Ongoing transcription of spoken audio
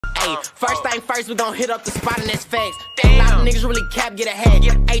Ayy, first thing first, we gon' hit up the spot and that's facts. A lot of niggas really cap, get a hat.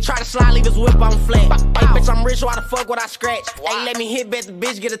 Ayy, try to slide, leave his whip on flat. Ayy, bitch, I'm rich, why the fuck would I scratch? Ayy, let me hit, bet the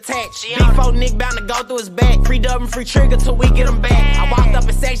bitch get attached. B4 Nick bound to go through his back. Free dub and free trigger till we get him back. I walked up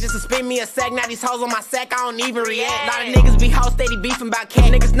in sex just to spin me a sack. Now these hoes on my sack, I don't even react. Lot of niggas be hoes steady beefing about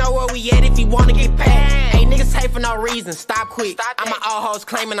cat. Niggas know where we at if you wanna get packed. Ayy, niggas hate for no reason, stop quick. I'm my old hoes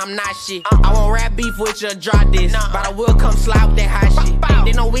claiming I'm not shit. I won't rap beef with you or drop this, but I will come slide with that hot shit.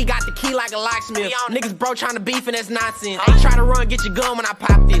 They know we got the key like a locksmith. Niggas bro tryna beef and that's nonsense. Ayy, try to run, get your gun when I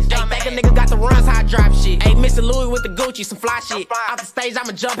pop this. Ayy, think a nigga got the runs, how I drop shit. Ayy, Mr. Louis with the Gucci, some fly shit. Off the stage,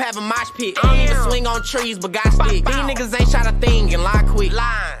 I'ma jump, have a mosh pit. I don't even swing on trees, but got stick. These niggas ain't shot a thing and lie quick.